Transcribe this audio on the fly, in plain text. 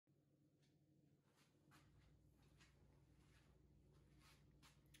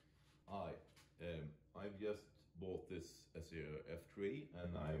I've just bought this Aciera F3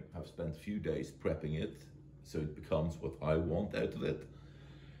 and I have spent a few days prepping it so it becomes what I want out of it.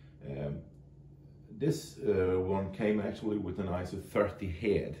 This one came actually with an ISO 30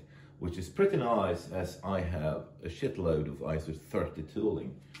 head, which is pretty nice as I have a shitload of ISO 30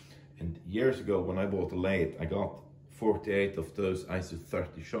 tooling. And years ago when I bought the lathe, I got 48 of those ISO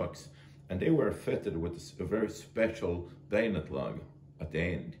 30 shocks, and they were fitted with a very special bayonet lug at the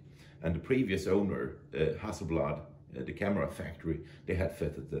end. And the previous owner, Hasselblad, the camera factory, they had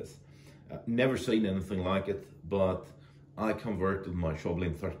fitted this. Never seen anything like it, but I converted my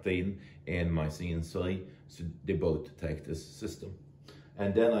Shoblin 13 and my CNC, so they both take this system.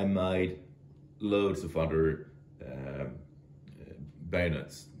 And then I made loads of other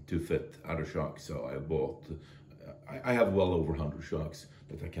bayonets to fit other shocks. So I bought, I have well over 100 shocks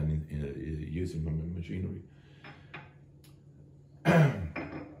that I can use in my machinery.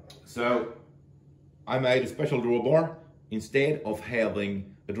 So I made a special drawbar. Instead of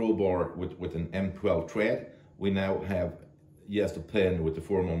having a drawbar with an M12 thread, we now have just a pin with the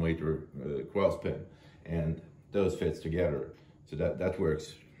 4mm cross pin, and those fits together. So that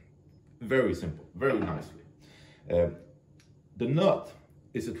works very simple, very nicely. The nut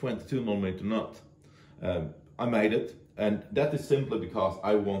is a 22mm nut. I made it, and that is simply because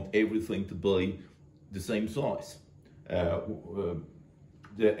I want everything to be the same size.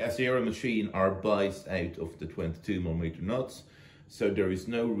 The Aciera machine are based out of the 22mm nuts, so there is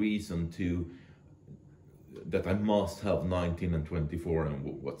no reason that I must have 19 and 24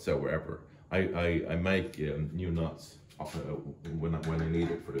 and whatsoever. I make new nuts when I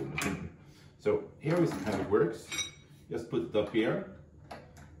need it for the machine. So here is how it works. Just put it up here.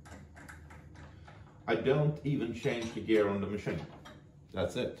 I don't even change the gear on the machine.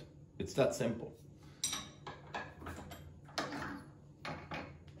 That's it. It's that simple.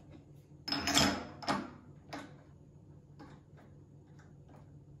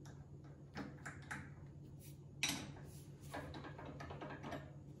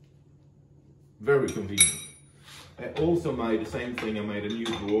 Very convenient. I also made the same thing. I made a new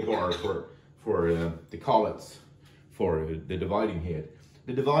drawbar for the collets for the dividing head.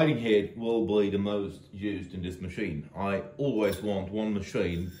 The dividing head will be the most used in this machine. I always want one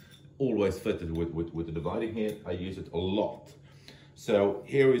machine always fitted with the dividing head. I use it a lot. So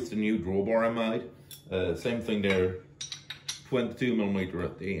here is the new drawbar I made. Same thing there, 22mm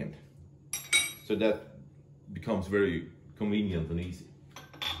at the end. So that becomes very convenient and easy.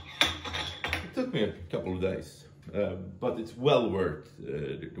 It took me a couple of days, but it's well worth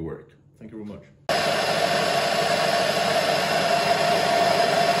the work. Thank you very much.